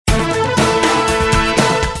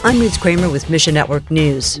I'm Ruth Kramer with Mission Network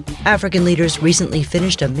News. African leaders recently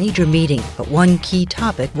finished a major meeting, but one key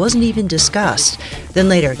topic wasn't even discussed. Then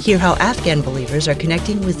later, hear how Afghan believers are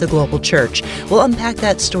connecting with the global church. We'll unpack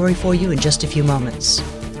that story for you in just a few moments.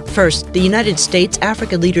 First, the United States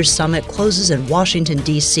Africa Leaders Summit closes in Washington,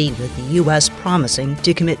 D.C., with the U.S. promising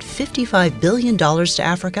to commit $55 billion to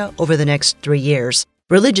Africa over the next 3 years.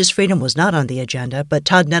 Religious freedom was not on the agenda, but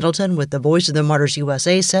Todd Nettleton with the Voice of the Martyrs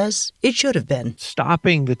USA says it should have been.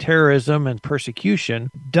 Stopping the terrorism and persecution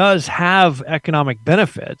does have economic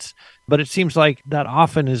benefits, but it seems like that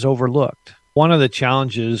often is overlooked. One of the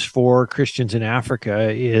challenges for Christians in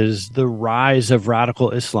Africa is the rise of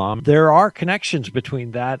radical Islam. There are connections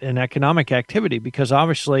between that and economic activity because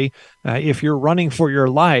obviously if you're running for your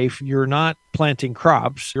life, you're not planting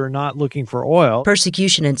crops, you're not looking for oil.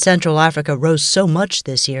 Persecution in Central Africa rose so much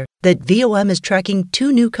this year that VOM is tracking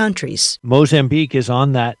 2 new countries. Mozambique is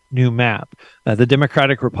on that new map. The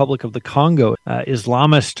Democratic Republic of the Congo,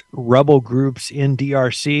 Islamist rebel groups in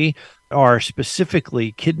DRC are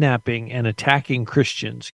specifically kidnapping and attacking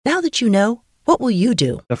Christians. Now that you know, what will you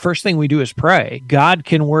do? The first thing we do is pray. God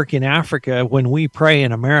can work in Africa when we pray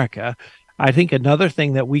in America. I think another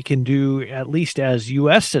thing that we can do, at least as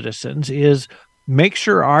U.S. citizens, is make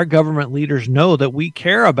sure our government leaders know that we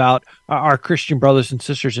care about our Christian brothers and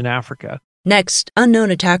sisters in Africa. Next, unknown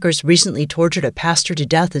attackers recently tortured a pastor to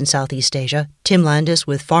death in Southeast Asia. Tim Landis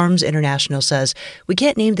with Farms International says, we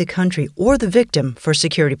can't name the country or the victim for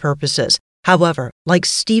security purposes. However, like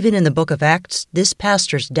Stephen in the book of Acts, this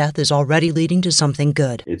pastor's death is already leading to something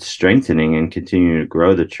good. It's strengthening and continuing to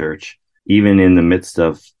grow the church, even in the midst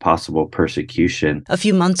of possible persecution. A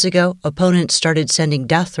few months ago, opponents started sending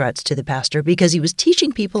death threats to the pastor because he was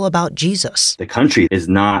teaching people about Jesus. The country is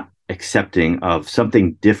not accepting of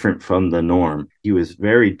something different from the norm. He was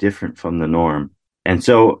very different from the norm. And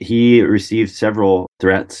so he received several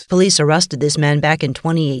threats. Police arrested this man back in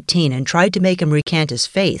 2018 and tried to make him recant his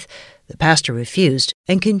faith. The pastor refused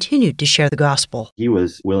and continued to share the gospel. He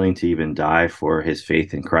was willing to even die for his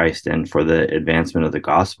faith in Christ and for the advancement of the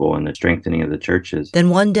gospel and the strengthening of the churches. Then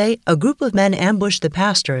one day, a group of men ambushed the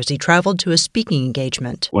pastor as he traveled to a speaking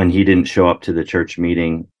engagement. When he didn't show up to the church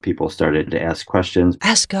meeting, people started to ask questions.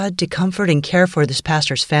 Ask God to comfort and care for this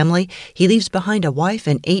pastor's family. He leaves behind a wife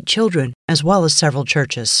and 8 children, as well as several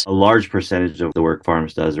churches. A large percentage of the work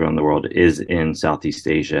Farms does around the world is in Southeast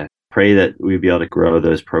Asia. Pray that we'd be able to grow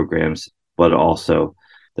those programs, but also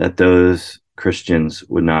that those Christians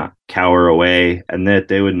would not cower away and that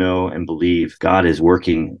they would know and believe God is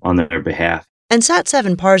working on their behalf. And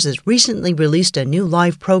Sat7 Pars has recently released a new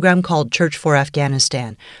live program called Church for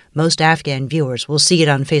Afghanistan. Most Afghan viewers will see it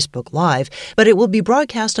on Facebook Live, but it will be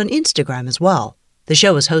broadcast on Instagram as well. The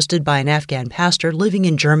show is hosted by an Afghan pastor living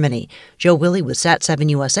in Germany. Joe Willie with Sat7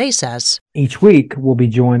 USA says, each week we'll be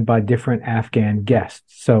joined by different Afghan guests.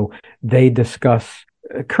 So they discuss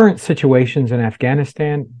current situations in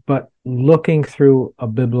Afghanistan, but looking through a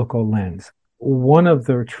biblical lens. One of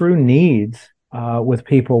the true needs with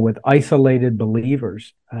people, with isolated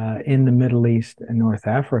believers in the Middle East and North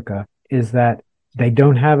Africa, is that they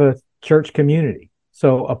don't have a church community.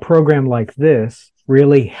 So a program like this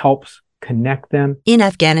really helps connect them. In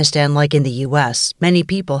Afghanistan, like in the U.S., many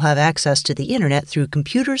people have access to the internet through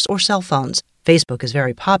computers or cell phones. Facebook is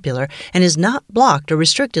very popular and is not blocked or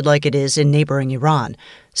restricted like it is in neighboring Iran.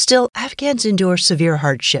 Still, Afghans endure severe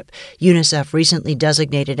hardship. UNICEF recently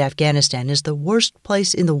designated Afghanistan as the worst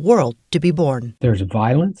place in the world to be born. There's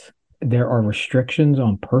violence. There are restrictions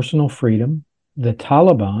on personal freedom. The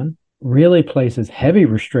Taliban really places heavy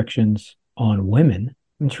restrictions on women.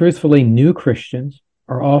 And truthfully, new Christians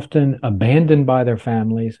are often abandoned by their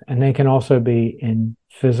families, and they can also be in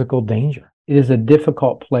physical danger. It is a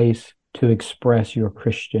difficult place to express your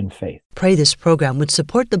Christian faith. Pray this program would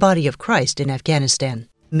support the body of Christ in Afghanistan.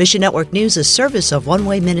 Mission Network News is a service of One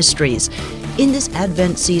Way Ministries. In this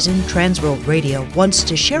Advent season, Transworld Radio wants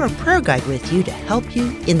to share a prayer guide with you to help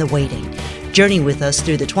you in the waiting. Journey with us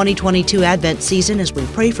through the 2022 Advent season as we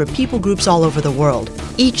pray for people groups all over the world.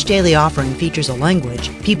 Each daily offering features a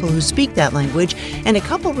language, people who speak that language, and a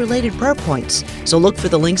couple related prayer points. So look for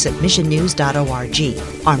the links at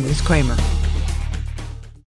missionnews.org. I'm Ruth Kramer.